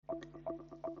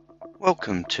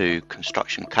Welcome to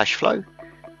Construction Cashflow.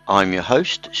 I'm your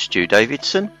host, Stu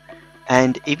Davidson,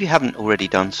 and if you haven't already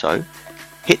done so,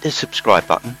 hit the subscribe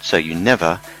button so you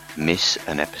never miss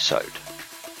an episode.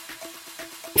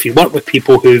 If you work with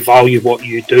people who value what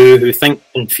you do, who think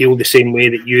and feel the same way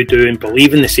that you do and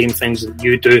believe in the same things that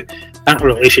you do, that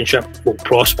relationship will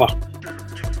prosper.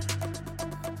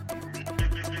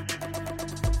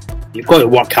 You've got to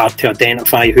work hard to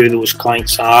identify who those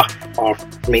clients are or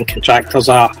main contractors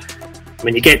are.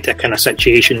 When you get to a kind of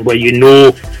situation where you know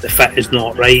the fit is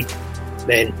not right,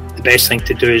 then the best thing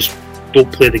to do is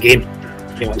don't play the game.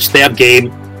 You know, it's their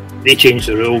game, they change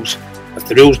the rules. If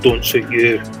the rules don't suit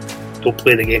you, don't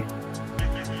play the game.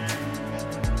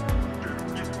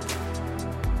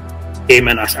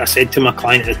 And I said to my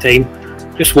client at the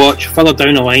time, just watch, further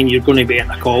down the line you're going to be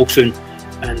getting a call soon.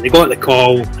 And they got the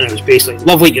call and it was basically,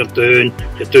 love what you're doing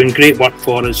great work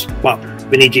for us, but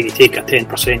we need you to take a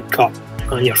 10% cut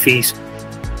on your fees.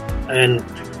 And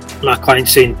my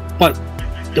client's saying, but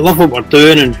they love what we're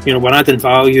doing and we're adding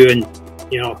value and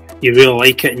you really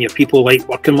like it and your people like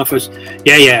working with us.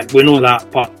 Yeah, we know that,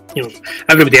 but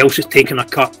everybody else is taking a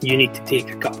cut, you need to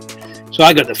take a cut. So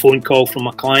I got the phone call from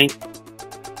my client.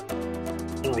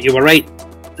 You were right,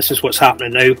 this is what's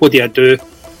happening now, what do I do?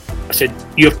 I said,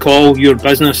 your call, your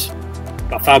business,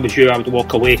 but if I was you, I would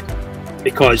walk away,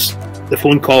 because the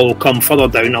phone call will come further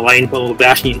down the line where they'll be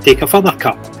asking you to take a further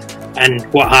cut. And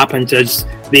what happens is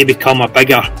they become a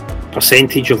bigger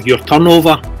percentage of your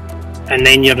turnover, and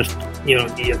then you're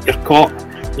caught.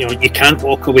 You can't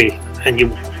walk away, and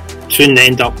you soon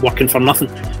end up working for nothing.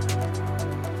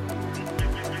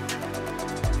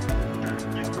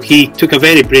 He took a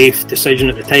very brave decision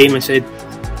at the time and said,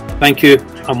 thank you,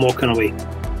 I'm walking away.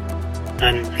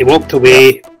 And he walked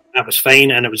away, that was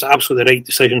fine, and it was absolutely the right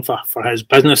decision for his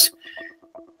business.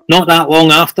 Not that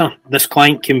long after, this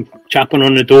client came chapping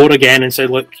on the door again and said,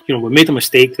 look, we made a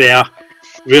mistake there,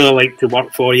 really like to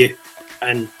work for you.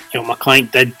 And my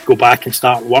client did go back and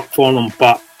start work for them,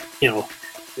 but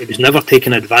it was never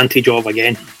taken advantage of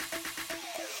again.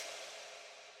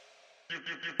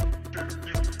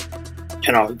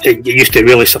 It used to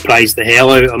really surprise the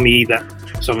hell out of me that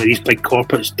some of these big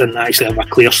corporates didn't actually have a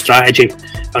clear strategy,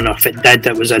 and if it did,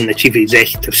 it was in the chief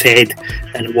executive's head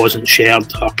and it wasn't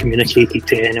shared or communicated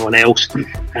to anyone else.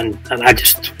 And I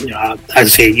just, as I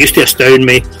say, it used to astound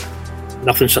me.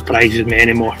 Nothing surprises me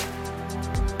anymore.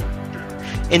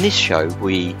 In this show,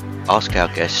 we ask our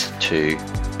guests to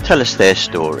tell us their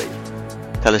story,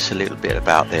 tell us a little bit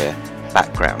about their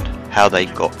background, how they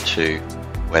got to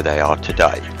where they are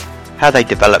today, how they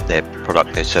developed their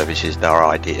product, their services, their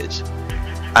ideas.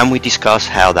 And we discuss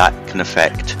how that can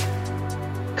affect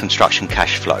construction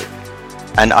cash flow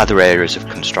and other areas of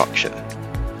construction.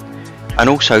 And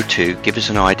also to give us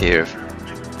an idea of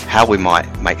how we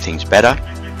might make things better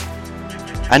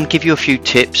and give you a few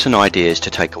tips and ideas to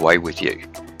take away with you.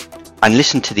 And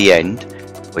listen to the end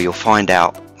where you'll find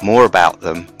out more about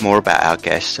them, more about our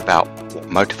guests, about what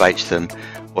motivates them,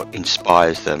 what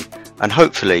inspires them, and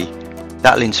hopefully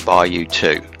that'll inspire you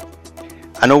too.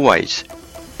 And always,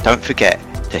 don't forget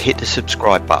to hit the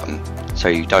subscribe button so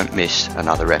you don't miss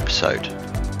another episode.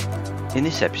 In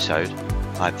this episode,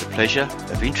 I have the pleasure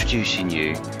of introducing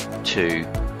you to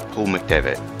Paul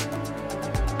McDevitt.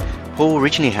 Paul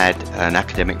originally had an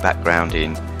academic background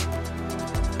in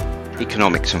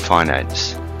economics and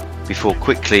finance before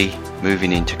quickly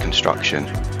moving into construction,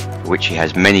 for which he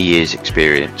has many years'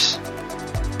 experience.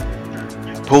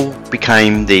 Paul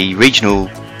became the regional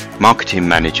marketing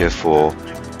manager for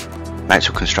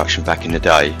Mansell Construction back in the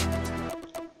day,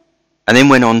 and then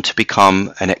went on to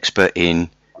become an expert in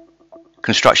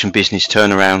construction business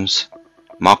turnarounds,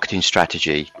 marketing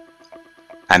strategy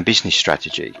and business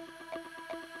strategy.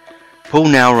 Paul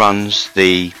now runs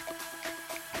the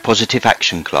Positive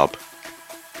Action Club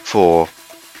for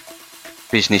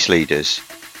business leaders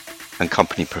and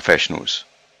company professionals.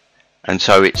 And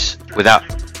so it's, without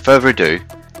further ado,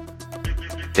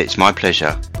 it's my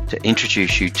pleasure to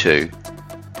introduce you to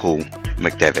Paul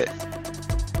McDevitt.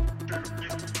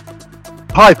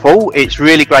 Hi Paul, it's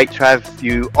really great to have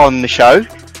you on the show.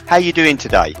 How are you doing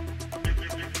today?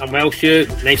 I'm well, Stu.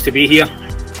 Nice to be here.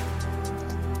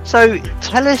 So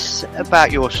tell us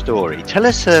about your story. Tell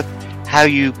us how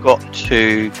you got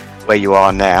to where you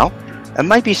are now, and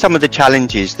maybe some of the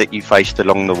challenges that you faced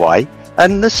along the way,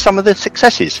 and some of the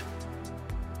successes.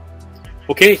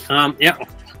 Okay, I'll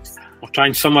try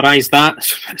and summarise that.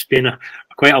 It's been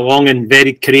quite a long and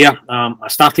varied career. I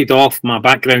started off, my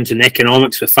background's in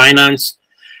economics with finance.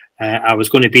 I was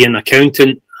going to be an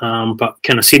accountant, but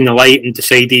kind of seen the light and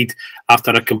decided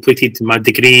after I completed my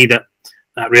degree that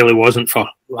really wasn't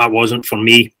for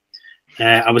me.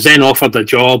 I was then offered a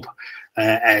job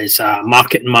as a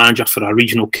marketing manager for a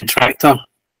regional contractor,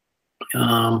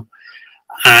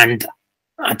 and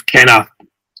I kind of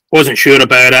wasn't sure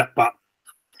about it, but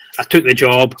I took the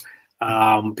job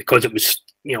because it was,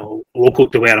 local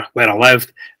to where I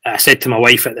lived. I said to my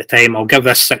wife at the time, I'll give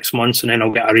this 6 months and then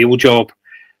I'll get a real job.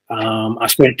 I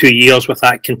spent 2 years with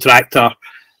that contractor.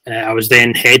 I was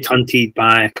then headhunted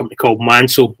by a company called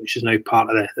Mansell, which is now part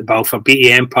of the Balfour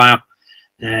Beatty empire.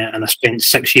 And I spent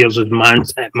 6 years at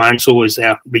Mansell as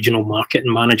their regional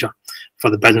marketing manager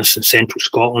for the business in central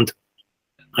Scotland.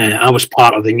 I was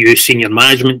part of the new senior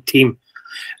management team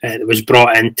that was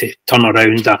brought in to turn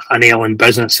around an ailing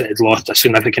business that had lost a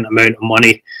significant amount of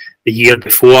money the year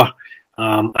before.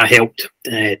 I helped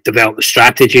develop the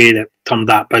strategy that turned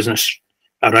that business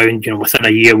around. Within a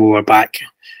year we were back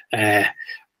at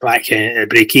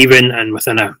break even, and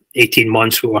within 18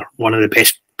 months we were one of the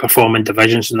best performing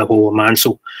divisions in the whole of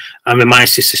Mansell, and we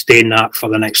managed to sustain that for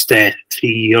the next 3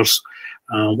 years,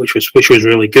 which was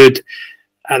really good.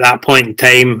 At that point in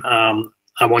time,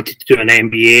 I wanted to do an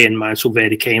MBA, and Mansell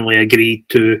very kindly agreed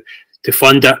to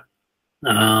fund it,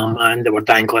 and they were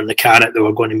dangling the carrot. They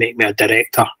were going to make me a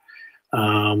director.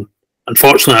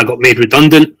 Unfortunately, I got made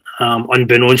redundant,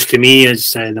 unbeknownst to me,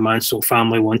 as the Mansell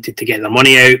family wanted to get their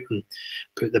money out and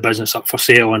put the business up for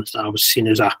sale, and I was seen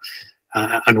as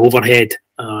an overhead,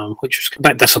 which was a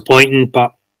bit disappointing,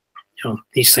 but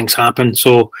these things happen.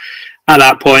 So at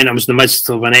that point, I was in the midst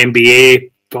of an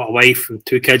MBA, got a wife and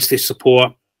 2 kids to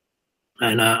support,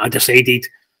 and I decided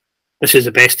this is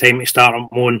the best time to start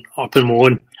up on my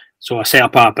own. So I set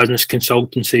up a business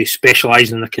consultancy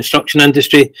specialising in the construction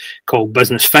industry called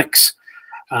Business Fix,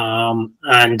 and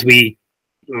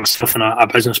myself and a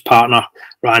business partner,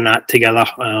 ran that together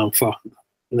for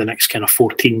the next kind of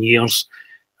 14 years.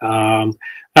 That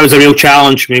was a real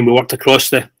challenge. I mean, we worked across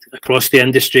the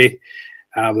industry.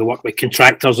 We worked with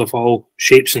contractors of all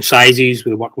shapes and sizes.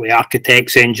 We worked with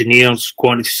architects, engineers,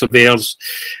 quantity surveyors.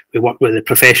 We worked with the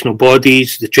professional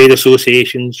bodies, the trade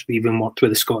associations. We even worked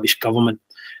with the Scottish Government.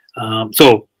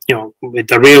 So,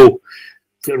 with a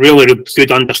really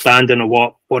good understanding of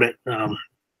what it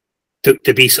took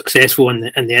to be successful in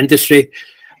the industry.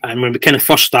 And when we kind of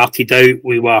first started out,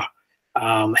 we were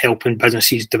helping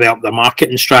businesses develop their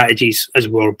marketing strategies, as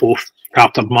we were both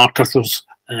chartered marketers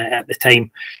at the time.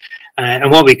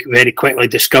 And what we very quickly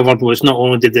discovered was not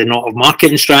only did they not have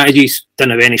marketing strategies,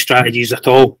 didn't have any strategies at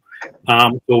all.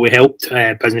 So we helped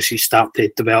businesses start to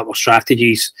develop their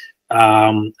strategies.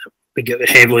 We get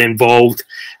heavily involved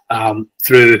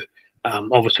through,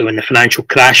 obviously, when the financial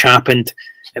crash happened,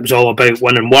 it was all about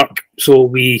winning work. So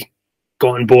we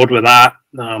got on board with that.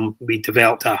 We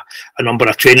developed a number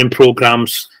of training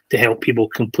programs to help people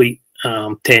complete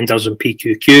tenders and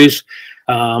PQQs.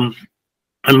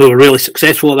 And we were really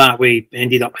successful at that. We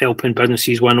ended up helping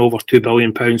businesses win over £2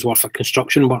 billion worth of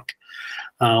construction work.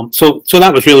 So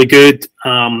that was really good.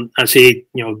 I say,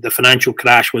 the financial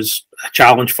crash was a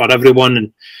challenge for everyone,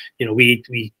 and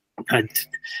we had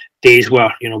days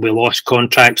where we lost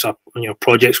contracts, or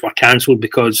projects were cancelled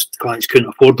because clients couldn't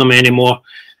afford them anymore.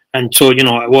 And so it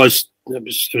was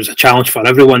a challenge for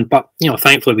everyone. But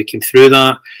thankfully we came through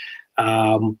that.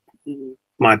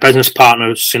 My business partner,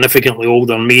 was significantly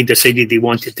older than me, decided he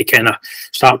wanted to kind of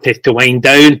start to wind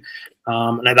down.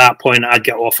 And at that point, I'd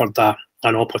get offered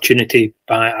an opportunity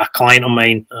by a client of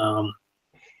mine,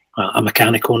 a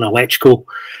mechanical and electrical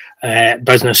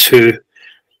business, who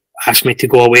asked me to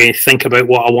go away and think about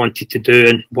what I wanted to do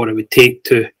and what it would take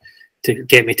to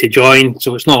get me to join.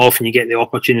 So it's not often you get the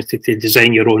opportunity to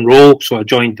design your own role. So I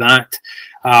joined that.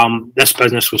 This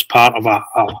business was part of a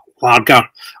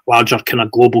larger kind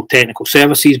of global technical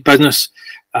services business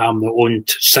that owned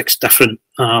 6 different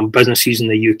businesses in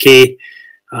the UK.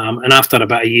 And after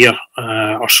about a year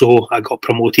or so, I got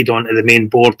promoted onto the main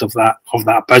board of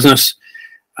that business,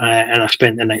 and I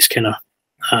spent the next kind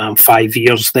of 5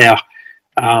 years there,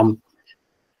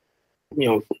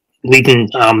 leading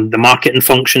the marketing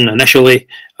function initially,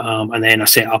 and then I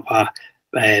set up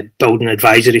a building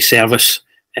advisory service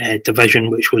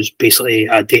division, which was basically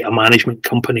a data management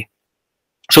company.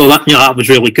 So that was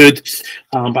really good.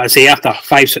 But I say after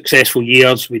 5 successful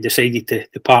years, we decided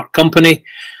to part company,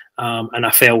 and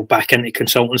I fell back into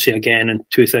consultancy again in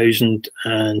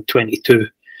 2022.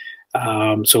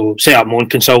 So set up my own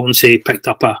consultancy, picked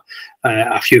up a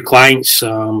few clients.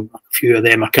 A few of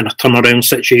them are kind of turnaround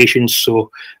situations.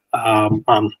 So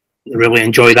I'm really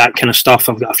enjoy that kind of stuff.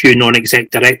 I've got a few non-exec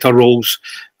director roles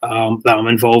that I'm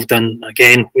involved in,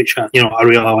 again, which I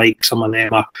really like. Some of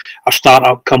them are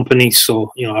startup companies,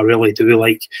 so I really do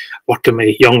like working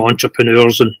with young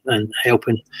entrepreneurs and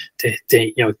helping to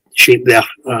shape their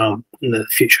in the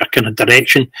future kind of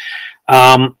direction.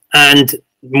 And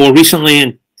more recently,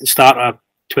 in the start of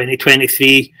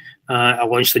 2023, I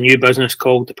launched a new business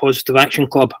called the Positive Action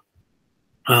Club,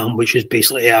 which is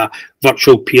basically a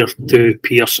virtual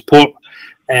peer-to-peer support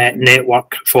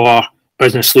network for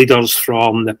business leaders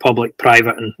from the public,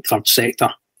 private and third sector.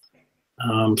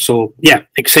 So yeah,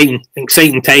 exciting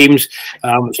times.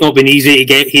 It's not been easy to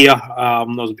get here.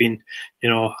 There's been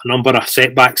a number of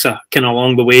setbacks kind of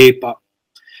along the way, but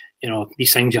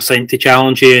these things are sent to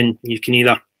challenge you, and you can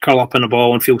either curl up in a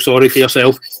ball and feel sorry for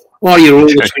yourself, or you roll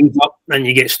the sleeves up and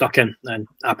you get stuck in. And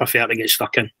I prefer to get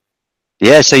stuck in.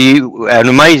 Yeah, so you an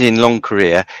amazing long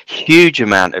career, huge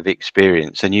amount of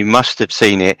experience, and you must have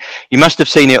seen it. You must have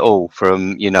seen it all,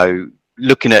 from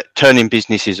looking at turning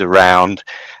businesses around,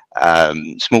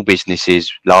 small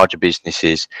businesses, larger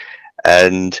businesses,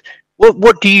 and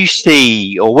what do you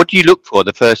see, or what do you look for?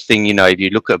 The first thing, if you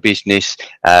look at a business,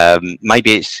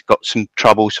 maybe it's got some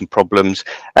trouble, some problems.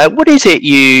 What is it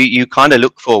you kind of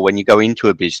look for when you go into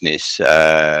a business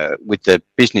with the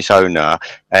business owner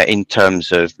in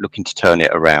terms of looking to turn it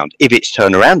around, if it's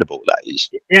turnaroundable, that is?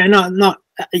 Yeah, not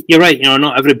you're right.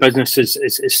 Not every business is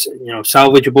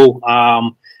salvageable.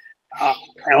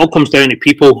 It all comes down to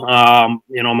people. I'm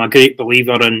a great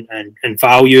believer in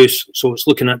values, so it's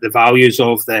looking at the values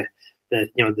of the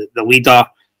leader,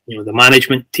 the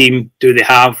management team. Do they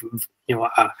have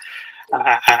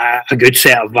a good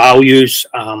set of values?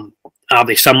 Are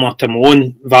they similar to my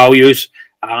own values?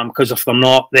 Because if they're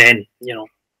not, then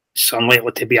it's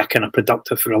unlikely to be a kind of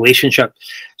productive relationship.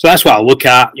 So that's what I look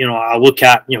at. I look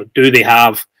at do they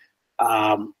have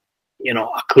a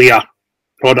clear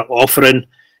product offering?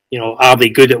 Are they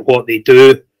good at what they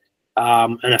do?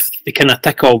 And if they kind of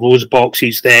tick all those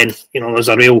boxes, then there's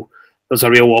a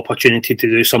real opportunity to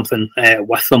do something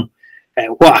with them.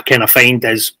 What I kind of find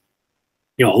is,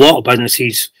 a lot of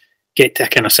businesses get to a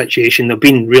kind of situation, they've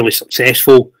been really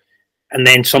successful, and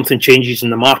then something changes in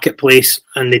the marketplace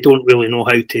and they don't really know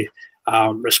how to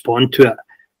respond to it.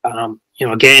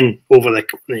 Again, over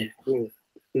the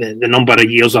number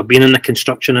of years I've been in the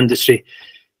construction industry,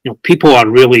 people are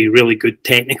really, really good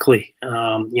technically.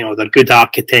 They're good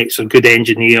architects, they're good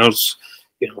engineers,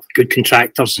 good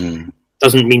contractors.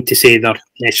 Doesn't mean to say they're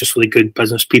necessarily good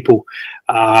business people.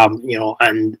 As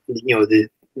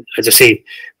I say,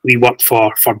 we worked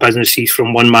for businesses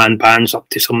from one-man bands up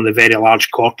to some of the very large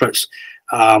corporates.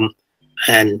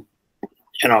 And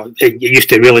it used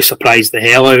to really surprise the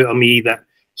hell out of me that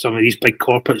some of these big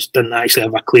corporates didn't actually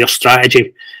have a clear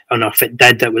strategy. And if it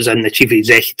did, it was in the chief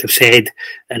executive's head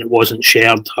and it wasn't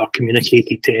shared or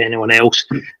communicated to anyone else.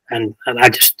 And I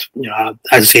just, as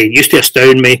I say, it used to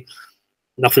astound me.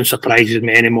 Nothing surprises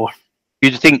me anymore.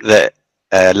 You'd think that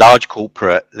a large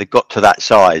corporate that got to that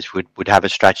size would have a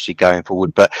strategy going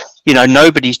forward, but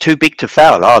nobody's too big to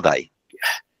fail, are they?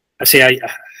 I say I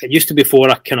used to, before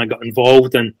I kind of got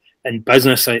involved in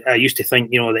business, I used to think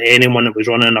that anyone that was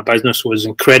running a business was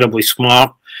incredibly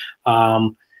smart,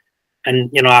 and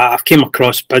I've came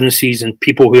across businesses and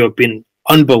people who have been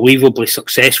unbelievably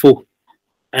successful,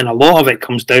 and a lot of it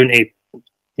comes down to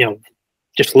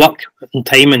just luck and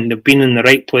timing. They've been in the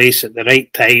right place at the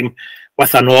right time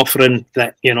with an offering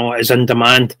that is in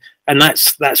demand, and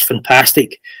that's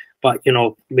fantastic. But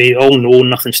we all know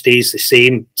nothing stays the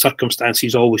same.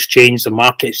 Circumstances always change. The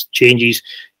market changes.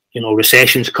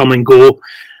 Recessions come and go,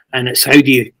 and it's how do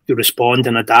you respond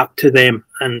and adapt to them.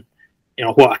 And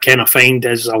what I kind of find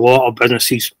is a lot of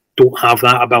businesses don't have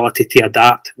that ability to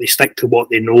adapt. They stick to what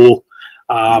they know.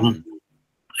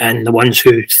 And the ones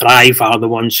who thrive are the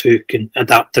ones who can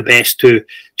adapt the best to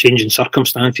changing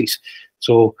circumstances.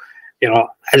 So, as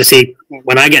I say,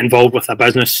 when I get involved with a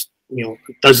business,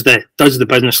 does the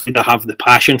business leader have the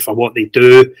passion for what they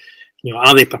do?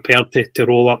 Are they prepared to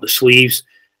roll up the sleeves?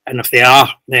 And if they are,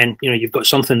 then you've got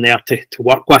something there to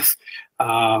work with.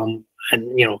 And as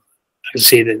I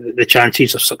say, the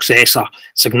chances of success are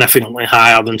significantly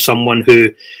higher than someone who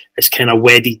is kind of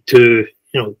wedded to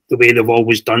the way they've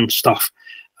always done stuff.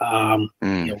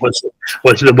 What's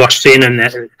the worst saying in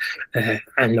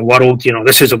the world?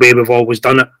 This is the way we've always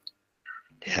done it.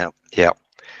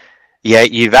 Yeah,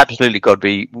 you've absolutely got to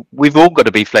be. We've all got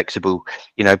to be flexible,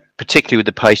 particularly with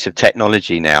the pace of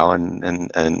technology now and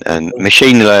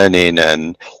machine learning,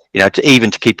 and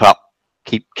to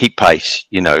keep pace,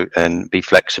 and be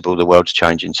flexible. The world's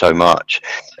changing so much.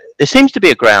 There seems to be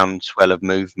a groundswell of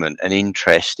movement and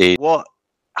interest in what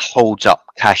holds up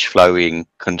cash flow in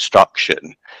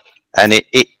construction. And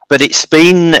but it's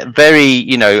been very,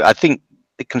 you know, I think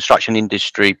the construction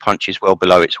industry punches well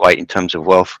below its weight in terms of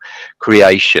wealth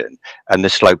creation and the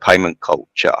slow payment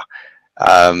culture.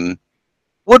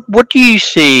 What do you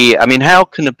see? I mean, how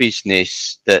can a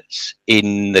business that's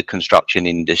in the construction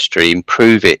industry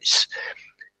improve its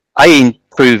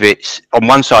on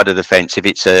one side of the fence, if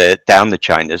it's down the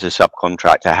chain as a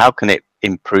subcontractor, how can it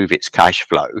improve its cash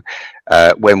flow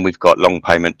when we've got long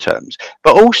payment terms?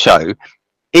 But also,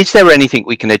 is there anything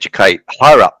we can educate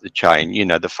higher up the chain, you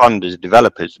know, the funders,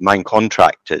 developers, main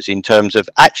contractors, in terms of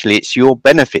actually it's your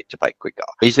benefit to pay quicker?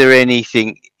 Is there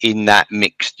anything in that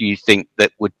mix, do you think,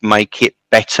 that would make it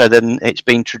better than it's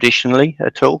been traditionally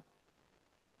at all?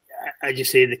 As you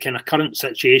say, the kind of current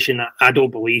situation, I don't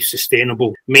believe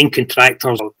sustainable. Main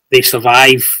contractors, they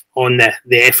survive on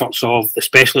the efforts of the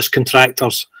specialist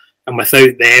contractors, and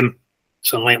without them,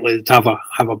 it's unlikely to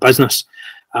have a business.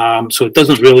 So it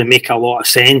doesn't really make a lot of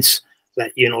sense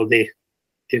that, you know, they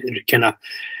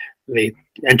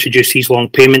introduce these long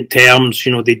payment terms.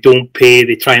 You know, they don't pay,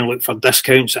 they try and look for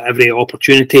discounts at every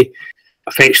opportunity,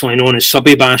 affectionately known as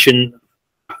subby bashing.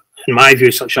 In my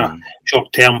view, such a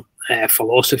short-term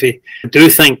philosophy. I do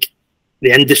think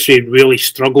the industry really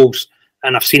struggles,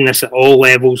 and I've seen this at all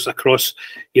levels across,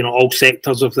 you know, all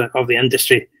sectors of the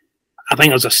industry. I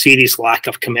think there's a serious lack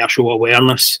of commercial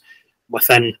awareness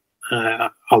within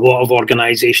a lot of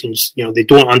organisations. You know, they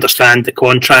don't understand the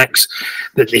contracts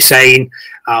that they sign.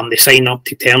 They sign up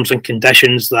to terms and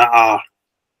conditions that are,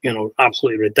 you know,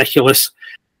 absolutely ridiculous.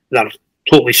 They're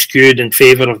totally skewed in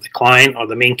favour of the client or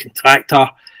the main contractor.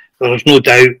 There's no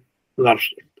doubt there's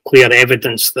clear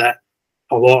evidence that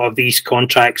a lot of these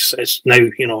contracts is now,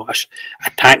 you know, a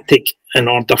tactic in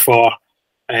order for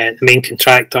the main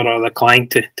contractor or the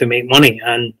client to make money,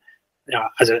 and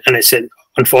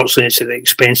unfortunately it's at the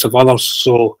expense of others.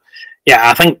 So yeah,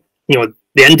 I think, you know,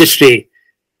 the industry,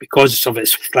 because of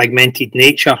its fragmented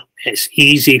nature, it's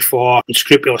easy for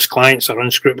unscrupulous clients or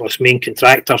unscrupulous main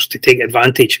contractors to take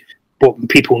advantage. What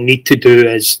people need to do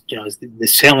is, you know, they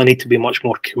certainly need to be much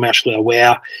more commercially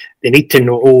aware. They need to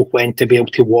know when to be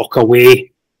able to walk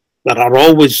away. There are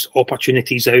always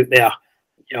opportunities out there.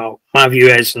 You know, my view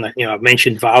is, and you know, I've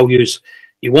mentioned values.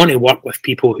 You want to work with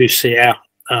people who share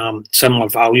similar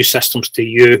value systems to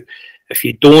you. If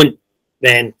you don't,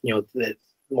 then, you know, the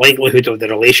likelihood of the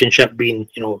relationship being,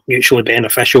 you know, mutually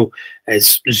beneficial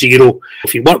is zero.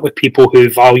 If you work with people who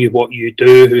value what you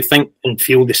do, who think and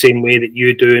feel the same way that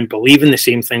you do and believe in the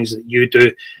same things that you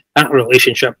do, that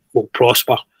relationship will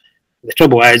prosper. The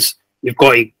trouble is, you've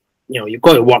got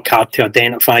to work hard to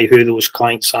identify who those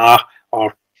clients are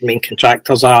or main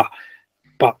contractors are,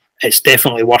 but it's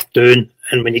definitely worth doing.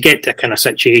 And when you get to a kind of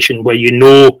situation where you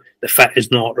know the fit is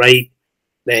not right,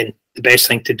 then the best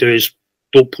thing to do is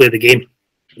don't play the game.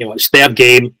 You know, it's their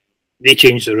game. They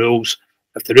change the rules.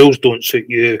 If the rules don't suit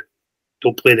you,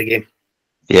 don't play the game.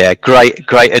 Yeah,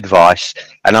 great advice.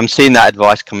 And I'm seeing that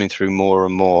advice coming through more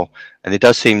and more. And it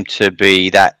does seem to be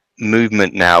that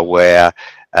movement now where,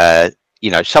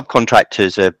 you know,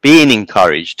 subcontractors are being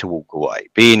encouraged to walk away,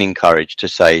 being encouraged to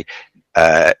say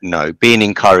no, being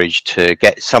encouraged to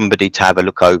get somebody to have a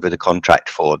look over the contract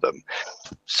for them.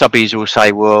 Subbies will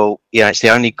say, well, yeah, it's the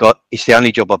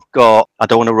only job I've got. I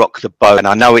don't want to rock the boat, and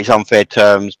I know it's unfair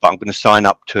terms, but I'm going to sign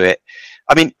up to it.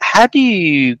 I mean, how do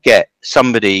you get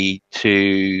somebody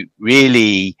to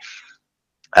really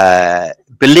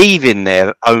believe in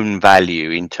their own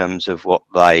value in terms of what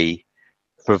they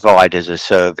provide as a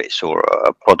service or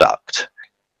a product?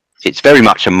 It's very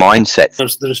much a mindset.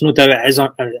 There's no doubt it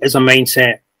is a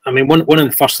mindset. I mean, one of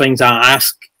the first things I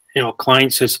ask, you know,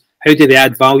 clients is, how do they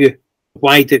add value?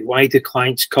 Why do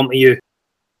clients come to you?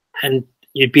 And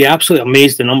you'd be absolutely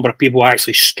amazed the number of people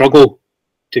actually struggle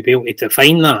to be able to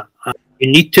define that. You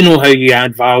need to know how you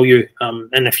add value,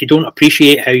 and if you don't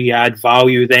appreciate how you add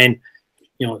value, then,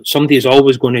 you know, somebody is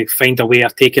always going to find a way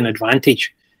of taking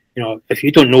advantage. You know, if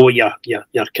you don't know what your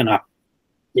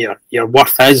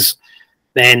worth is,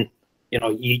 then, you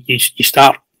know,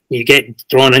 you get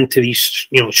drawn into these,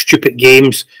 you know, stupid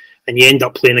games, and you end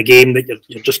up playing a game that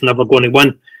you're just never going to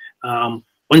win.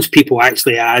 Once people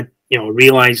actually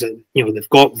realize that, you know, they've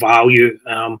got value,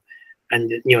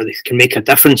 and, you know, they can make a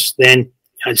difference, then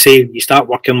I'd say you start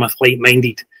working with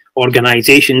like-minded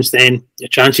organisations, then your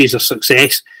chances of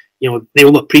success, you know,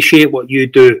 they'll appreciate what you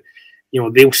do. You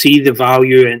know, they'll see the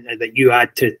value that you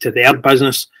add to their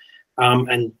business,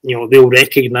 and, you know, they'll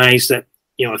recognise that,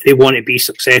 you know, if they want to be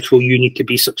successful, you need to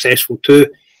be successful too,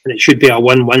 and it should be a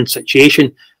win-win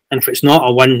situation. And if it's not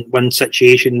a win-win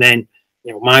situation, then,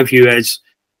 you know, my view is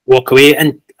walk away.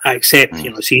 And I accept,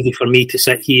 it's easy for me to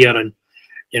sit here and,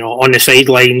 on the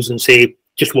sidelines and say,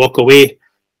 just walk away.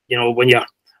 When you're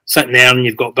sitting there and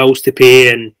you've got bills to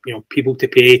pay and, people to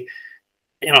pay,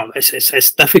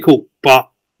 it's difficult. But,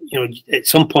 at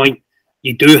some point,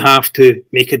 you do have to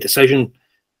make a decision.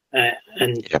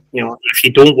 And, if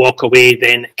you don't walk away,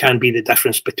 then it can be the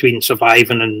difference between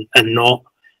surviving and not.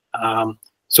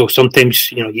 So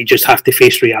sometimes, you just have to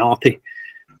face reality.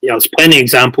 There's plenty of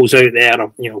examples out there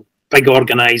of, big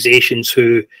organisations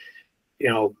who,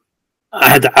 I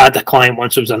had a client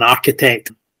once who was an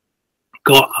architect,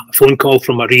 got a phone call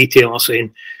from a retailer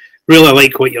saying, really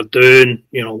like what you're doing,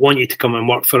 want you to come and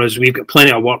work for us. We've got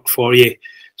plenty of work for you.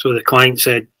 So the client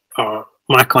said, or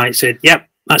my client said, yep,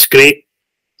 that's great.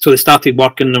 So they started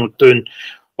working, they were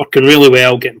working really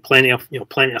well, getting plenty of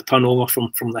turnover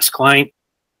from this client.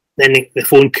 Then the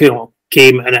phone call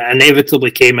came, and it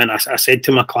inevitably came in. I said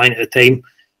to my client at the time,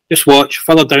 just watch,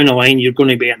 further down the line, you're going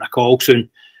to be getting a call soon.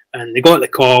 And they got the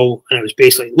call, and it was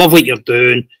basically, love what you're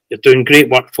doing great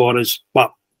work for us,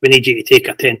 but we need you to take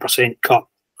a 10% cut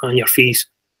on your fees.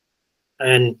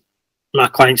 And my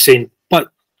client's saying,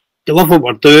 but you love what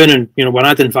we're doing, and we're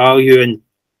adding value, and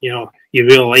you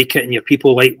really like it, and your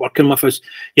people like working with us.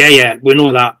 Yeah, we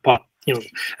know that, but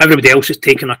everybody else is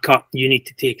taking a cut, you need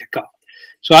to take a cut.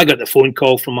 So I got the phone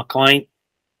call from my client.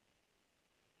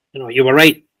 You were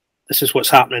right. This is what's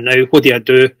happening now. What do I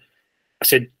do? I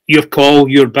said, your call,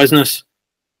 your business.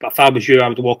 But if I was you, I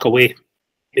would walk away,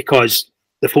 because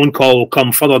the phone call will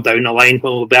come further down the line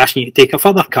where they'll be asking you to take a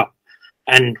further cut.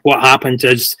 And what happens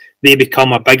is they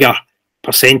become a bigger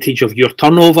percentage of your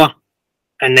turnover,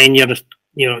 and then you're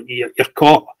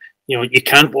caught. You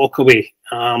can't walk away,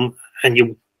 and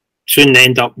you soon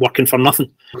end up working for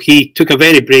nothing. He took a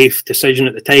very brave decision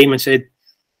at the time and said,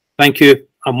 thank you,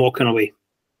 I'm walking away.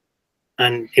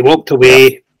 And he walked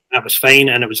away. That was fine,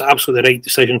 and it was absolutely the right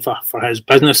decision for his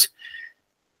business.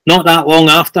 Not that long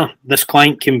after, this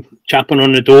client came chapping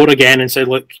on the door again and said,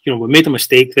 look, we made a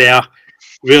mistake there,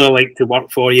 really like to work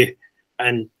for you.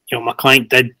 And my client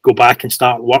did go back and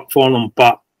start work for them,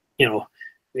 but he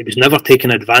was never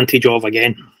taken advantage of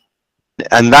again.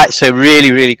 And that's a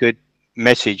really, really good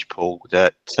message, Paul,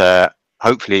 that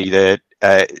hopefully the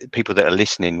people that are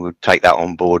listening will take that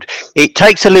on board. It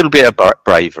takes a little bit of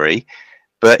bravery,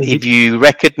 but if you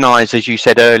recognise, as you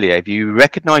said earlier, if you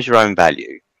recognise your own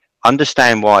value,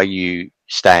 understand why you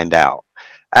stand out,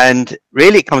 and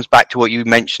really it comes back to what you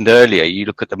mentioned earlier. You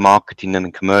look at the marketing and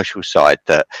the commercial side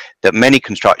that many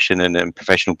construction and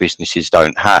professional businesses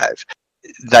don't have.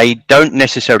 They don't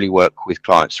necessarily work with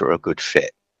clients that are a good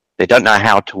fit. They don't know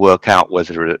how to work out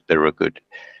whether they're a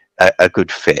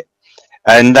good fit,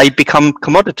 and they become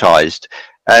commoditized.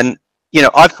 And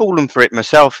I've fallen for it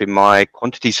myself in my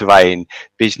quantity surveying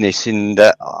business, in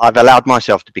that I've allowed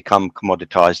myself to become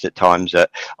commoditized at times. That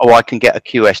I can get a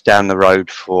QS down the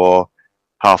road for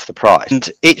half the price,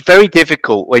 and it's very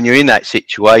difficult when you're in that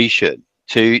situation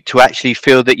to actually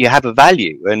feel that you have a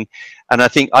value. And I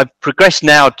think I've progressed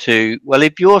now to, well,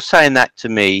 if you're saying that to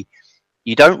me,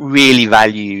 you don't really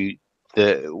value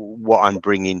what I'm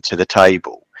bringing to the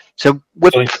table. So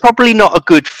we're probably not a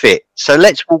good fit. So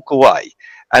let's walk away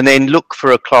and then look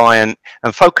for a client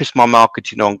and focus my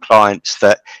marketing on clients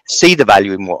that see the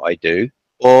value in what I do,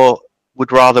 or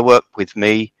would rather work with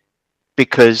me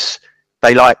because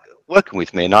they like working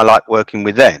with me and I like working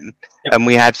with them. Yep. And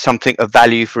we have something of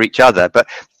value for each other. But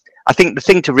I think the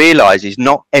thing to realize is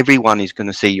not everyone is going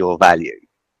to see your value.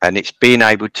 And it's being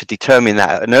able to determine that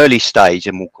at an early stage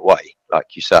and walk away, like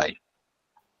you say.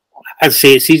 I'd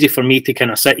say it's easy for me to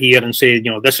kind of sit here and say,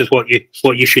 this is what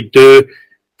you should do.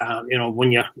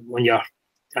 When you're,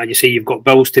 as you say, you've got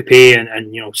bills to pay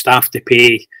and staff to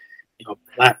pay.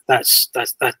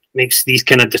 That makes these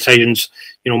kind of decisions,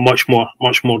 much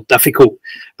more difficult.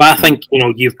 But I think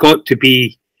you've got to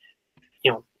be,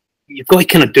 you've got to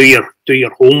kind of do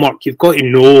your homework. You've got to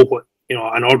know what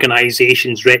an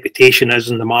organisation's reputation is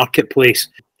in the marketplace.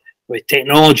 With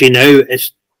technology now,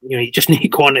 it's you just need to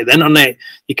go onto the internet.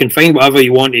 You can find whatever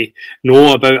you want to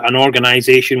know about an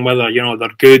organisation, whether they're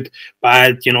good,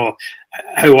 bad,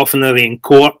 how often are they in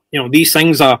court. These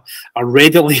things are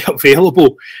readily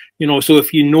available. So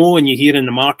if and you hear in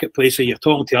the marketplace, or you're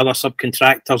talking to other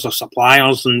subcontractors or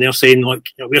suppliers, and they're saying, look,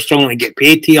 we're struggling to get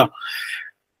paid here,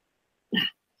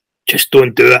 just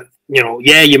don't do it.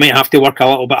 You might have to work a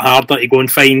little bit harder to go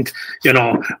and find,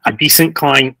 a decent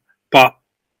client, but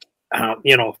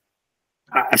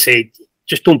I say,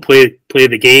 just don't play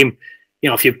the game.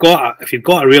 If you've got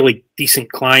a really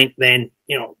decent client, then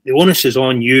the onus is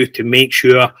on you to make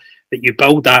sure that you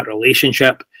build that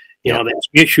relationship. That it's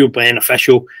mutually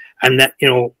beneficial, and that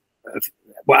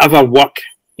whatever work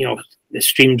the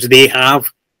streams they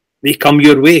have, they come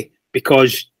your way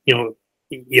because you're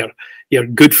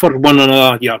good for one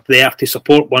another. You're there to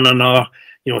support one another,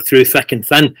 through thick and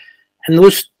thin. And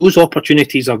those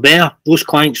opportunities are there. Those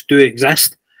clients do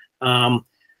exist. I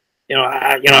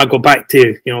go back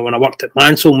to when I worked at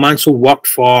Mansell. Mansell worked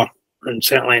for, and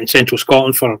certainly in Central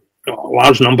Scotland, for a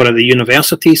large number of the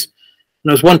universities. And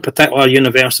there was one particular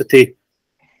university.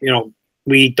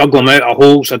 We dug them out of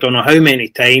holes. I don't know how many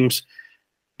times,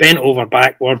 bent over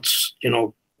backwards.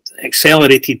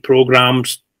 Accelerated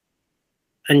programs,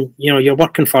 and you're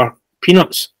working for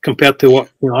peanuts compared to what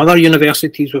other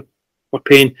universities were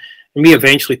paying. And we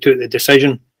eventually took the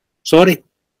decision. Sorry,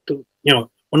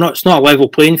 it's not a level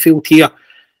playing field here.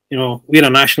 We're a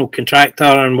national contractor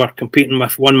and we're competing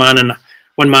with one man in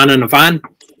a van.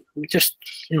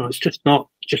 It's just not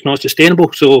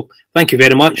sustainable. So thank you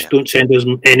very much. Yeah. Don't send us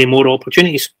any more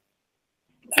opportunities.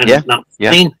 And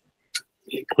fine.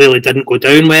 It clearly didn't go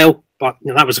down well, but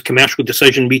that was a commercial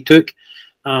decision we took,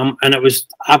 and it was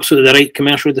absolutely the right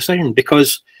commercial decision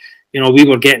because we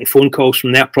were getting phone calls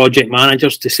from their project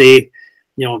managers to say,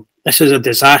 this is a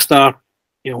disaster.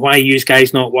 Why are you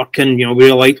guys not working? We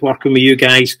really liked working with you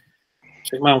guys.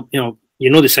 So, well,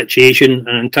 the situation,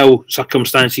 and until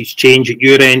circumstances change at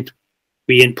your end,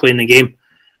 we ain't playing the game.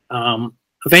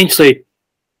 Eventually,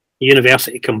 the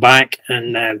university come back,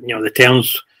 and the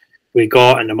terms we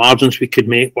got and the margins we could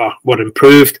make were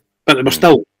improved, but they were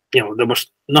still, there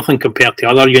was nothing compared to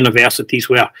other universities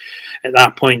where, at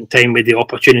that point in time, we had the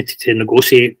opportunity to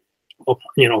negotiate,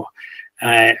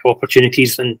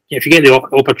 opportunities. And if you get the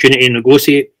opportunity to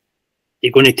negotiate,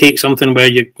 you're going to take something where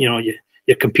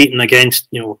you're competing against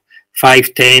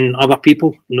 5-10 other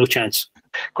people. No chance.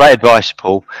 Great advice,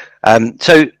 Paul.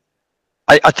 So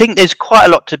I think there's quite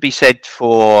a lot to be said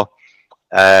for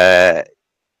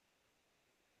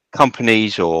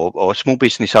companies or small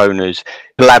business owners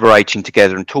collaborating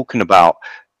together and talking about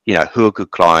who are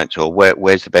good clients or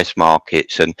where's the best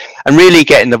markets, and really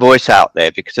getting the voice out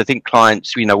there, because I think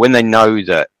clients, when they know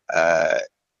that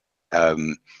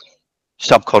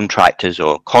subcontractors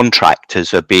or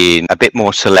contractors are being a bit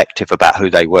more selective about who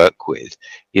they work with,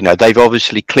 they've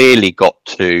obviously clearly got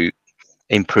to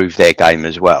improve their game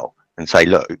as well and say,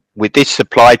 look, with this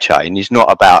supply chain, it's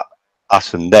not about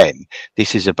us and them.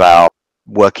 This is about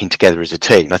working together as a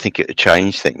team. I think it would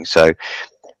change things. So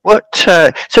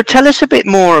so tell us a bit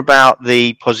more about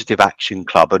the Positive Action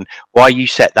Club and why you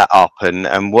set that up,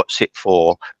 and what's it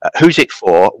for, who's it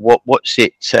for, what's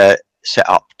it set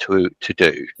up to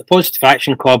do? The Positive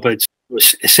Action Club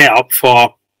was set up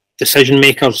for decision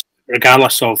makers,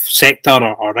 regardless of sector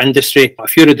or industry.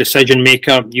 If you're a decision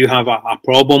maker, you have a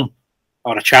problem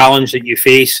or a challenge that you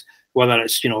face, whether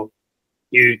it's you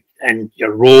in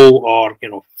your role or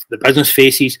the business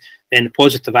faces, then the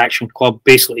Positive Action Club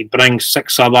basically brings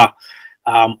 6 other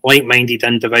like-minded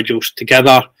individuals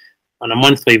together on a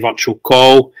monthly virtual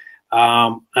call,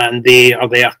 and they are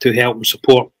there to help and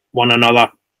support one another,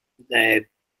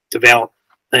 develop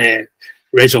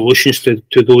resolutions to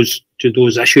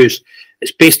those issues.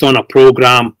 It's based on a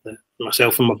program that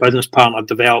myself and my business partner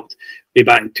developed way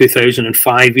back in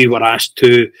 2005. We were asked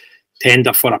to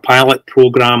tender for a pilot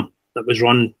program that was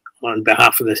run on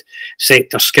behalf of the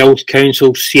Sector Skills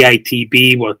Council.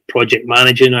 CITB were project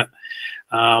managing it,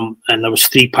 and there was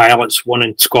 3 pilots, one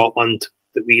in Scotland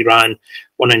that we ran,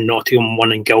 one in Nottingham,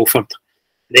 one in Guildford. At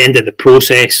the end of the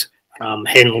process,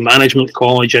 Henley Management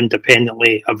College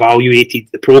independently evaluated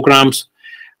the programmes,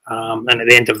 and at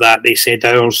the end of that they said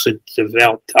ours had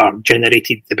developed or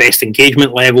generated the best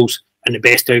engagement levels and the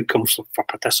best outcomes for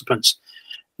participants.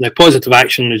 Now, Positive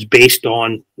Action is based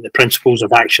on the principles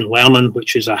of action learning,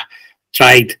 which is a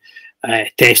tried,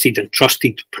 tested and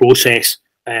trusted process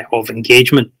of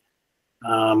engagement.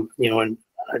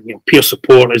 Peer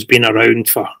support has been around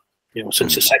for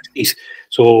since the 60s.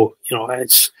 So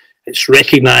it's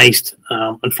recognised.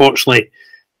 Unfortunately,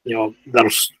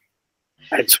 it's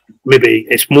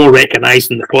more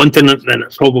recognised in the continent than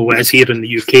it probably is here in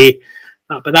the UK.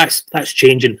 But that's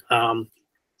changing.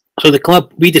 So the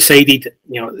club, we decided, at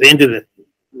the end of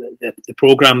the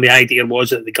programme, the idea was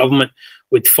that the government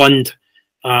would fund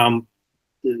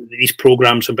these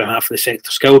programmes on behalf of the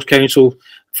Sector Skills Council.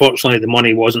 Fortunately, the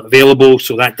money wasn't available,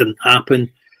 so that didn't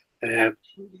happen. My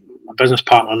business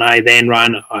partner and I then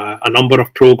ran a number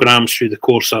of programmes through the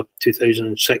course of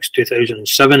 2006,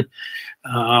 2007,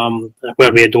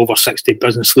 where we had over 60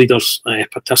 business leaders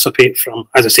participate from,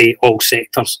 as I say, all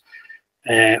sectors.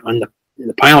 In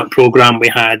the pilot programme, we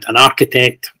had an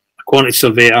architect, a quantity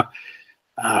surveyor,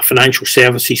 a financial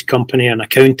services company, an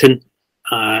accountant,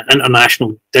 an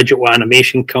international digital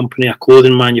animation company, a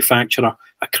clothing manufacturer,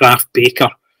 a craft baker,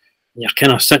 And you're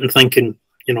kind of sitting thinking,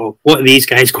 you know, what are these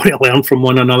guys going to learn from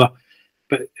one another?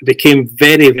 But it became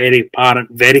very, very apparent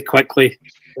very quickly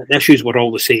that the issues were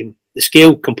all the same. The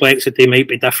scale complexity might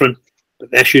be different, but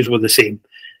the issues were the same.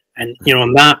 And, you know,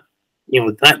 and that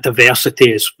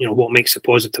diversity is, you know, what makes the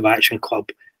Positive Action Club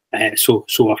so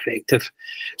effective.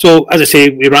 So, as I say,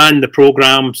 we ran the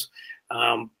programs.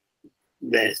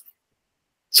 The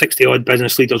 60 odd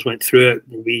business leaders went through it.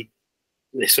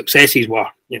 The successes were,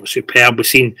 you know, superb. We've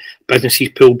seen businesses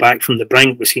pull back from the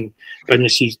brink. We've seen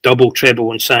businesses double,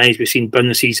 treble in size. We've seen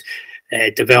businesses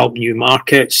develop new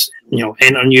markets, you know,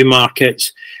 enter new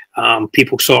markets.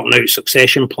 People sorting out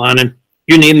succession planning.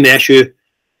 You name the issue,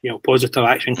 you know, Positive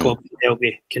Action Club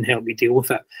can help you deal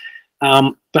with it.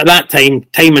 But at that time,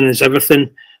 timing is everything.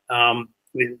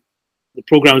 The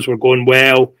programs were going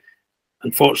well.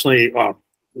 Unfortunately,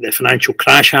 the financial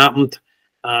crash happened.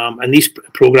 And these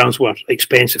programs were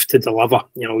expensive to deliver.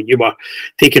 You know, you were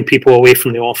taking people away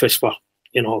from the office for,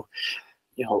 you know,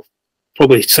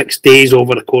 probably 6 days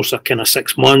over the course of kind of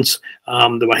 6 months.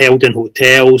 They were held in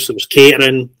hotels. There was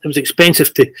catering. It was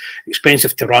expensive to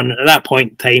run. And at that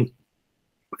point in time,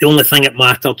 the only thing that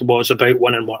mattered was about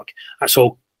winning work. That's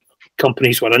all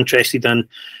companies were interested in.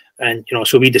 And, you know,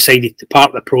 so we decided to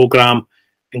park the program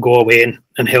and go away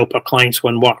and help our clients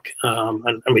win work.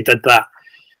 And we did that.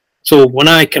 So when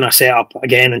I kind of set up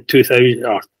again in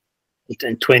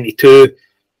 2022,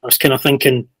 I was kind of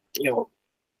thinking, you know,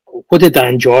 what did I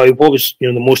enjoy? What was, you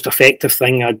know, the most effective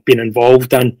thing I'd been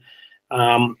involved in?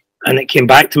 And it came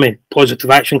back to me, Positive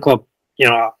Action Club. You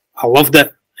know, I loved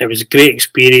it. It was a great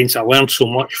experience. I learned so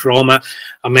much from it.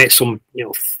 I met some, you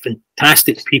know,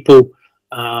 fantastic people.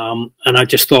 And I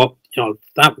just thought, you know,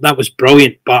 that was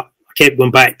brilliant. But I kept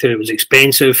going back to it was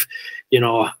expensive. You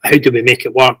know, how do we make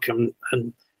it work? And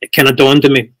it kind of dawned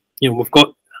on me, you know, we've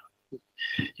got,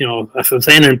 you know, if there's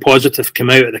anything positive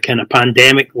come out of the kind of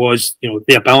pandemic was, you know,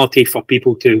 the ability for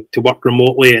people to work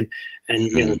remotely and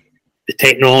you know, the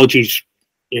technologies,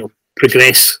 you know,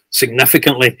 progress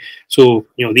significantly. So,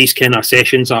 you know, these kind of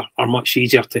sessions are much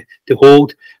easier to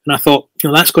hold. And I thought, you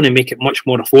know, that's going to make it much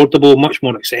more affordable, much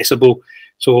more accessible.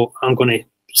 So I'm going to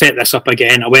set this up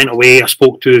again. I went away, I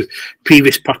spoke to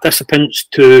previous participants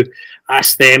to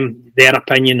ask them their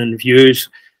opinion and views.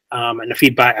 And the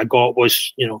feedback I got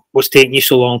was, you know, what's taking you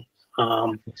so long?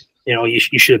 You know, you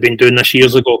should have been doing this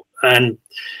years ago. And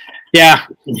yeah,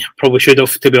 probably should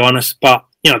have, to be honest. But,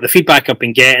 you know, the feedback I've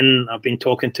been getting, I've been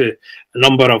talking to a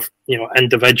number of, you know,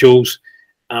 individuals.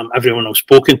 Everyone I've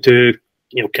spoken to,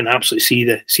 you know, can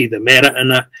absolutely see the merit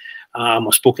in it.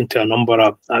 I've spoken to a number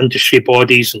of industry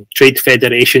bodies and trade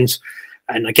federations.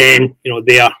 And again, you know,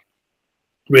 they are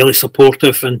really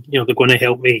supportive and, you know, they're going to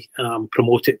help me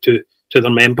promote it to their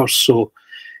members. So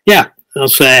yeah,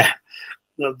 there's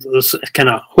kind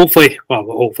of hopefully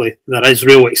there is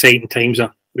real exciting times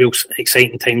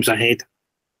ahead.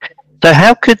 So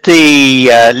how could the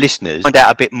listeners find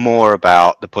out a bit more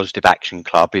about the Positive Action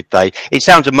Club? It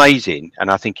sounds amazing, and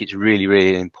I think it's really,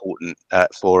 really important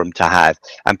for them to have.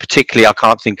 And particularly, I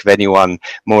can't think of anyone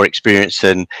more experienced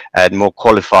and more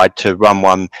qualified to run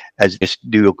one as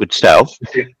just do your good self.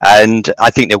 And I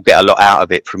think they'll get a lot out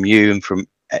of it from you and from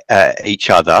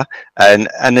each other. And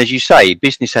as you say,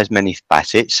 business has many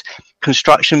facets.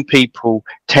 Construction people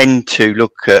tend to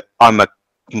look at, I'm a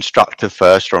constructor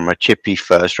first, or I'm a chippy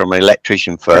first, or I'm an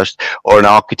electrician first, or an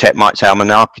architect might say I'm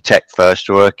an architect first,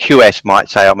 or a QS might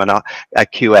say I'm a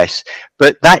QS.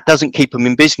 But that doesn't keep them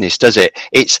in business, does it?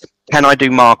 It's, can I do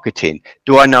marketing?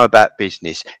 Do I know about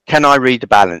business? Can I read the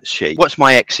balance sheet? What's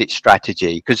my exit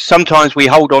strategy? Because sometimes we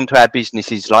hold on to our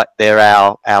businesses like they're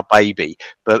our baby,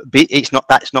 but it's not.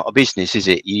 That's not a business, is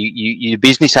it? Your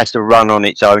business has to run on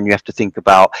its own. You have to think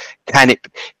about, can it?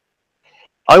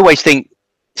 I always think,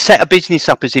 set a business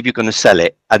up as if you're going to sell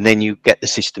it, and then you get the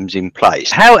systems in place.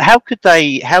 How could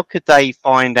they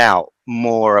find out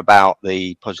more about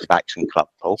the Positive Action Club,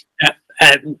 Paul?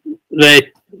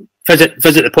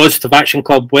 Visit the Positive Action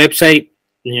Club website,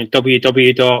 you know,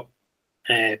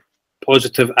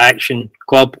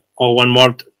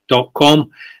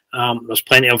 www.positiveactionclub.com. There's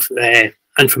plenty of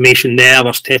information there.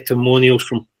 There's testimonials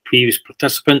from previous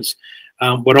participants.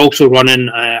 We're also running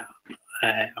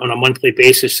on a monthly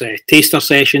basis taster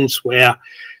sessions where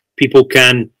people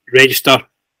can register,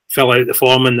 fill out the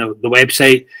form on the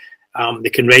website. They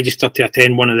can register to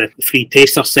attend one of the free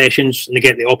taster sessions, and they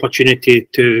get the opportunity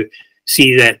to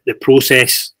see the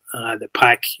process that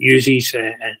PAC uses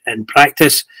in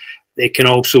practice. They can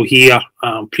also hear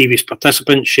previous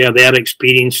participants share their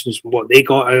experiences and what they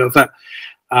got out of it.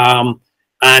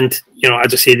 And,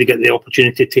 as I say, they get the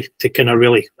opportunity to kind of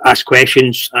really ask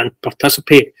questions and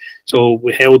participate. So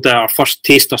we held our first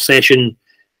taster session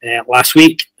last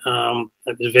week.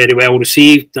 It was very well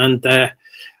received, and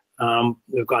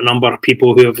we've got a number of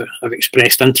people who have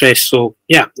expressed interest. So,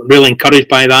 yeah, I'm really encouraged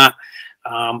by that.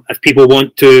 If people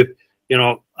want to,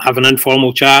 have an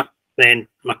informal chat, then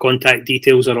my contact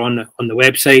details are on the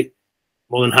website.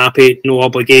 More than happy, no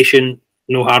obligation,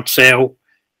 no hard sell.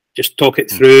 Just talk it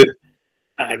through.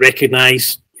 I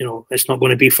recognise, it's not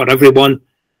going to be for everyone,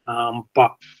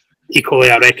 but equally,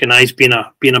 I recognise being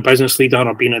a business leader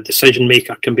or being a decision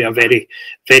maker can be a very,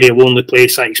 very lonely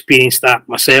place. I experienced that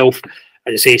myself.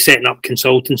 As I say, setting up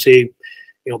consultancy.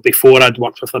 Before I'd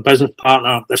worked with a business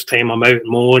partner. This time I'm out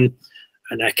on my own,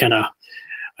 and I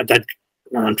did.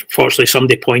 Unfortunately,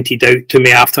 somebody pointed out to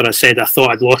me after I said I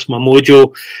thought I'd lost my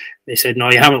mojo. They said, "No,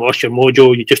 you haven't lost your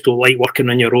mojo. You just don't like working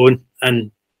on your own."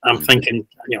 And I'm thinking,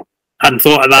 hadn't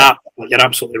thought of that, but you're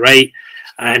absolutely right.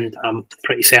 And I'm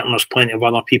pretty certain there's plenty of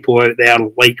other people out there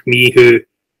like me who,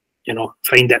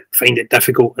 find it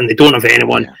difficult, and they don't have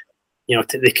anyone,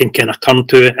 they can kind of turn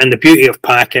to it. And the beauty of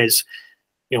PAC is,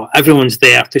 everyone's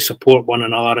there to support one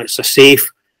another. It's a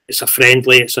safe, it's a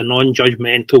friendly, it's a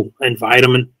non-judgmental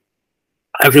environment.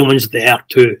 Everyone's there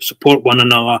to support one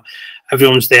another.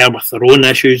 Everyone's there with their own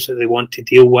issues that they want to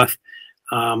deal with.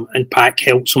 And PAC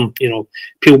helps them,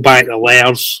 peel back the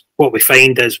layers. What we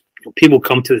find is people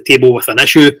come to the table with an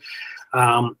issue,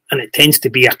 and it tends to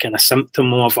be a kind of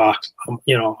symptom of a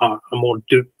more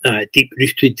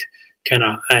deep-rooted kind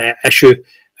of issue.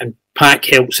 And PAC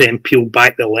helps them peel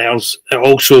back the layers. It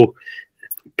also,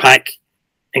 PAC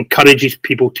encourages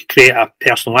people to create a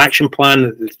personal action plan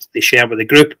that they share with the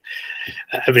group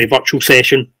at every virtual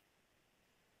session.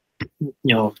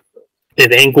 They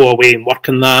then go away and work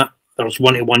on that. There's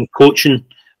one-to-one coaching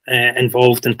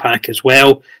involved in PAC as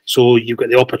well. So you've got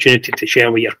the opportunity to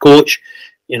share with your coach,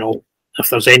 if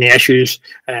there's any issues,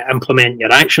 implement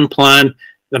your action plan.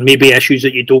 There may be issues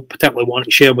that you don't particularly want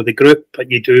to share with the group, but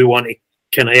you do want to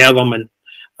kind of air them. And,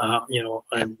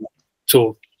 and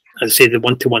so, as I say, the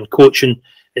one-to-one coaching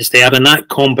is there. And that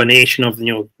combination of,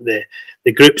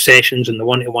 the group sessions and the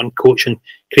one-to-one coaching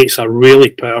creates a really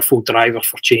powerful driver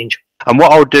for change. And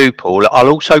what I'll do, Paul, I'll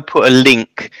also put a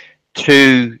link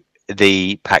to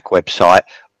the PAC website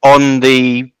on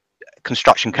the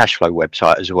Construction Cashflow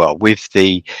website as well, with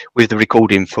the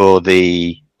recording for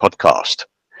the podcast,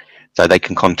 so they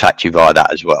can contact you via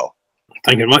that as well.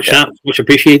 Thank you very much. Yeah. Much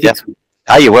appreciated. Yeah.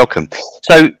 Oh, you're welcome.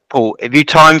 So, Paul, have you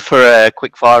time for a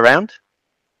quick fire round?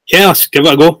 Yeah, let's give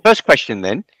it a go. First question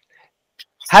then.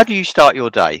 How do you start your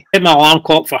day? I hit my alarm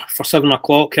clock for 7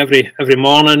 o'clock every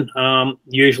morning.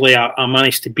 Usually I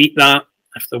manage to beat that.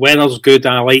 If the weather's good,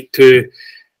 I like to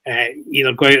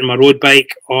either go out on my road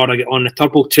bike or I get on the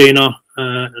turbo trainer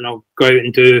and I'll go out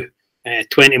and do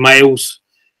 20 miles,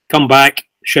 come back,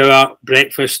 shower,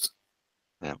 breakfast.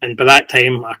 Yeah. And by that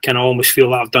time, I kind of almost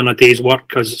feel that I've done a day's work,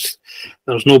 because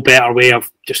there's no better way of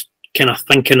just kind of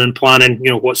thinking and planning,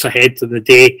 what's ahead of the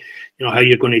day, how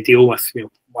you're going to deal with,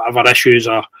 whatever issues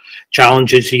or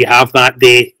challenges you have that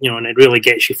day, and it really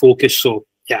gets you focused. So,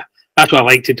 yeah, that's what I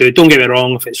like to do. Don't get me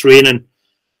wrong, if it's raining,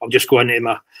 I'll just go into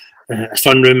my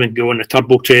sunroom and go on the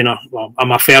turbo trainer. Well,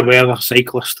 I'm a fair weather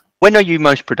cyclist. When are you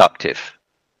most productive?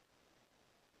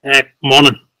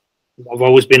 Morning. I've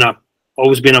always been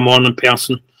a morning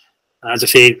person. As I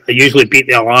say, I usually beat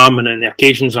the alarm, and on the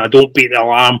occasions I don't beat the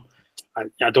alarm,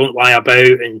 I don't lie about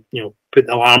and put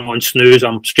the alarm on snooze.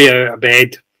 I'm straight out of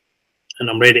bed and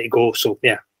I'm ready to go. So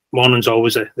yeah, morning's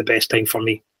always the best time for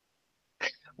me.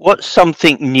 What's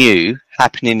something new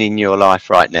happening in your life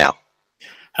right now?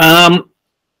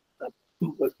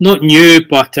 Not new,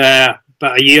 but a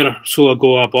year or so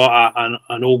ago, I bought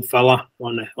an old villa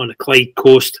on the Clyde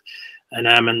coast, and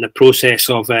I'm in the process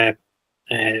of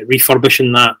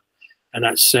refurbishing that, and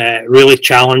it's really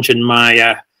challenging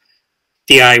my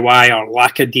DIY or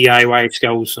lack of DIY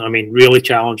skills. I mean, really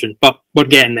challenging, but we're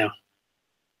getting there.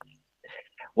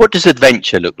 What does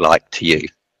adventure look like to you?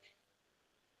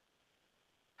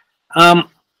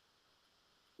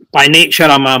 By nature,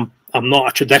 I'm not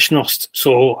a traditionalist,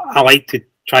 so I like to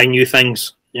try new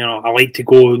things. I like to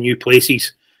go new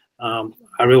places.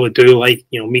 I really do like,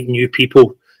 meeting new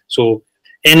people. So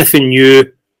anything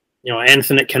new,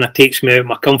 anything that kind of takes me out of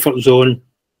my comfort zone,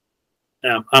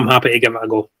 I'm happy to give it a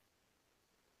go.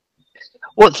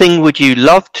 What thing would you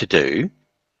love to do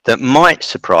that might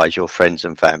surprise your friends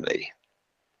and family?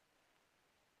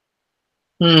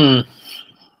 Yeah,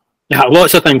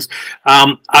 lots of things.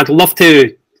 I'd love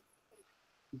to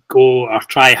go or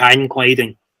try hang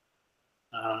gliding.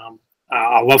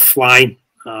 I love flying.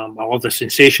 I love the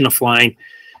sensation of flying.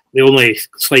 The only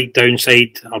slight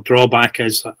downside or drawback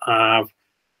is I'm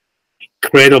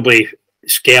incredibly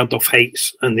scared of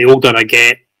heights, and the older I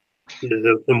get,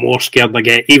 the more scared I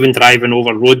get. Even driving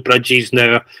over road bridges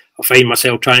now, I find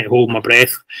myself trying to hold my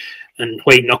breath and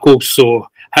white knuckles. So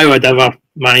how I'd ever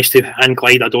manage to hang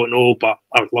glide, I don't know, but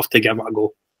I would love to give it a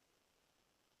go.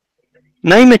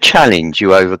 Name a challenge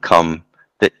you overcome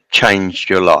that changed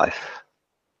your life.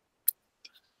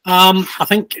 I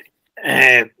think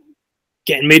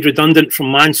getting made redundant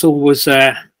from Mansell was,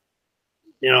 I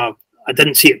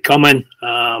didn't see it coming.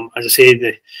 As I say,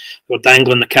 they were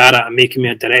dangling the carrot and making me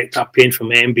a director, paying for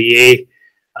my MBA.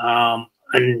 And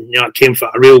it came for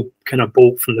a real kind of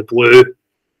bolt from the blue.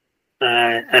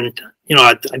 And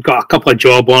I'd got a couple of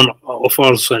job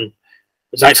offers, and it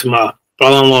was actually my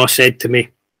brother-in-law said to me,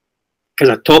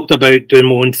 because I talked about doing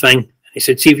my own thing, he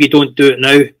said, see, if you don't do it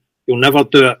now, you'll never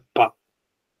do it. But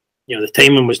the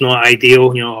timing was not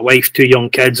ideal. A wife, 2 young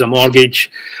kids, a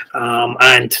mortgage,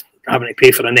 and having to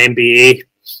pay for an MBA.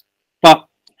 But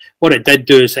what it did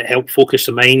do is it helped focus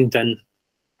the mind, and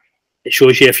it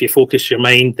shows you if you focus your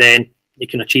mind, then you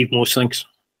can achieve most things.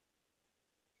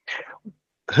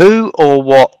 Who or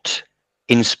what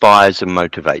inspires and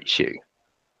motivates you?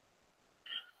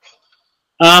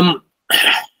 I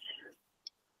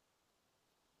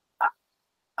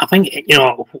think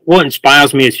what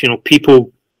inspires me is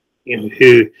people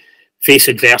who face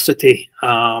adversity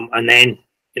and then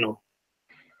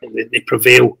they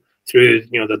prevail through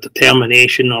their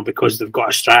determination or because they've got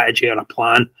a strategy or a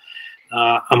plan.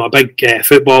 I'm a big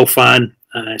football fan,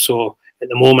 so at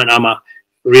the moment I'm a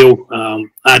real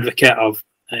advocate of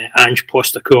Ange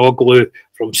Postecoglou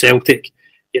from Celtic.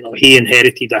 He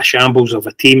inherited a shambles of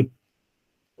a team.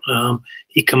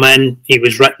 He came in, he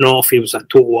was written off, he was a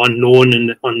total unknown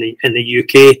in the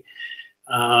UK.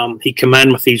 He came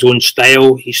in with his own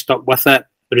style, he stuck with it.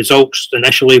 The results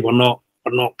initially were not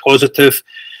positive,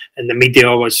 and the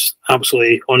media was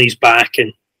absolutely on his back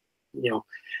and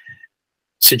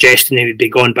suggesting he would be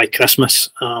gone by Christmas.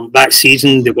 That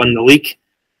season they won the league,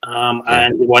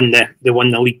 and they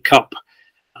won the League Cup.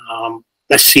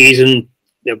 This season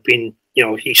they've been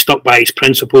he stuck by his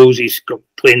principles. He's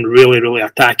playing really, really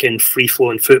attacking,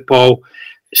 free-flowing football.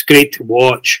 It's great to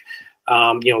watch.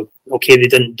 Okay, they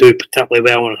didn't do particularly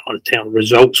well on terms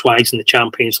results-wise in the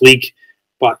Champions League,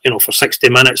 but for 60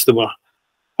 minutes they were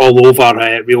all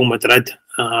over Real Madrid.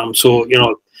 So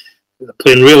they're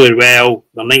playing really well.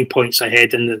 They're 9 points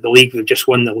ahead in the league. They've just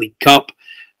won the League Cup.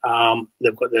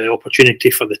 They've got the opportunity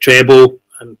for the treble,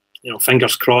 and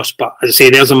fingers crossed. But as I say,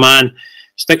 there's a man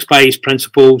sticks by his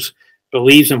principles,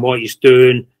 believes in what he's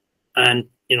doing, and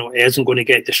he isn't going to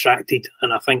get distracted.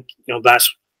 And I think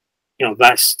that's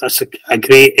a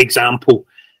great example,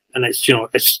 and it's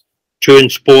it's true in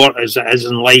sport as it is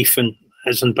in life and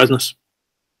as in business.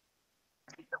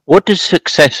 What does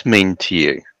success mean to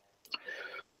you?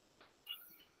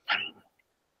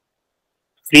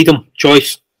 Freedom,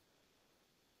 choice.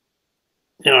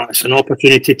 It's an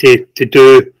opportunity to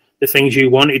do the things you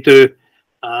want to do.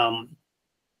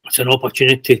 It's an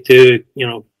opportunity to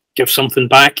give something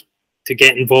back, to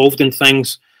get involved in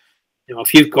things.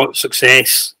 If you've got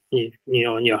success, and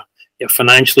you're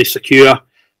financially secure,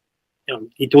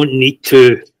 you don't need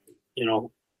to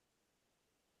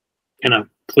kind of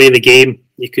play the game.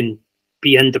 You can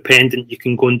be independent. You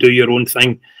can go and do your own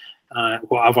thing,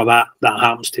 whatever that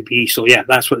happens to be. So yeah,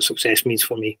 that's what success means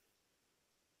for me.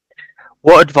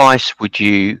 What advice would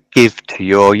you give to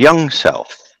your young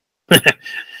self?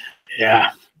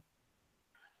 Yeah.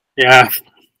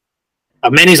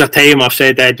 Many's a time I've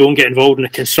said don't get involved in the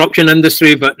construction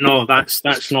industry, but no, that's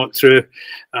not true.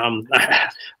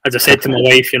 As I said to my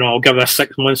wife, I'll give her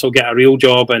 6 months, I'll get a real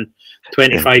job, and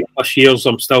 25 plus years,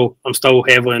 I'm still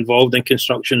heavily involved in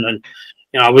construction, and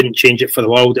I wouldn't change it for the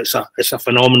world. It's a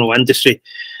phenomenal industry.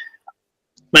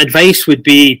 My advice would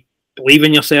be believe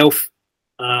in yourself.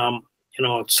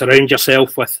 Surround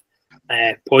yourself with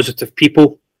positive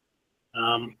people.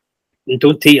 And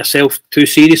don't take yourself too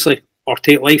seriously or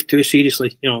take life too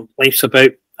seriously. Life's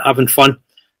about having fun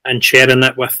and sharing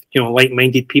it with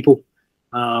like-minded people.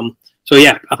 So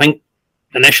yeah, I think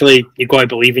initially you've got to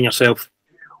believe in yourself.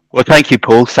 Well, thank you,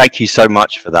 Paul. Thank you so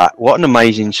much for that. What an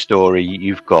amazing story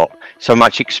you've got. So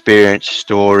much experience,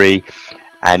 story,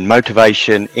 and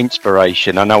motivation,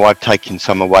 inspiration. I know I've taken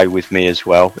some away with me as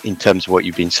well in terms of what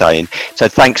you've been saying. So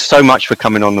thanks so much for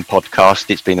coming on the podcast.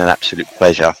 It's been an absolute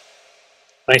pleasure.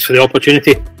 Thanks for the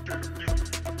opportunity.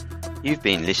 You've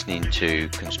been listening to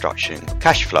Construction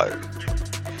Cash Flow.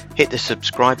 Hit the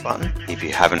subscribe button if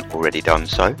you haven't already done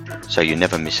so you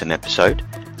never miss an episode.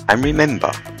 And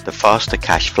remember, the faster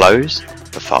cash flows,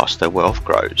 the faster wealth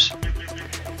grows.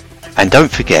 And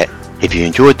don't forget, if you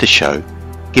enjoyed the show,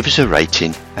 give us a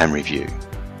rating and review.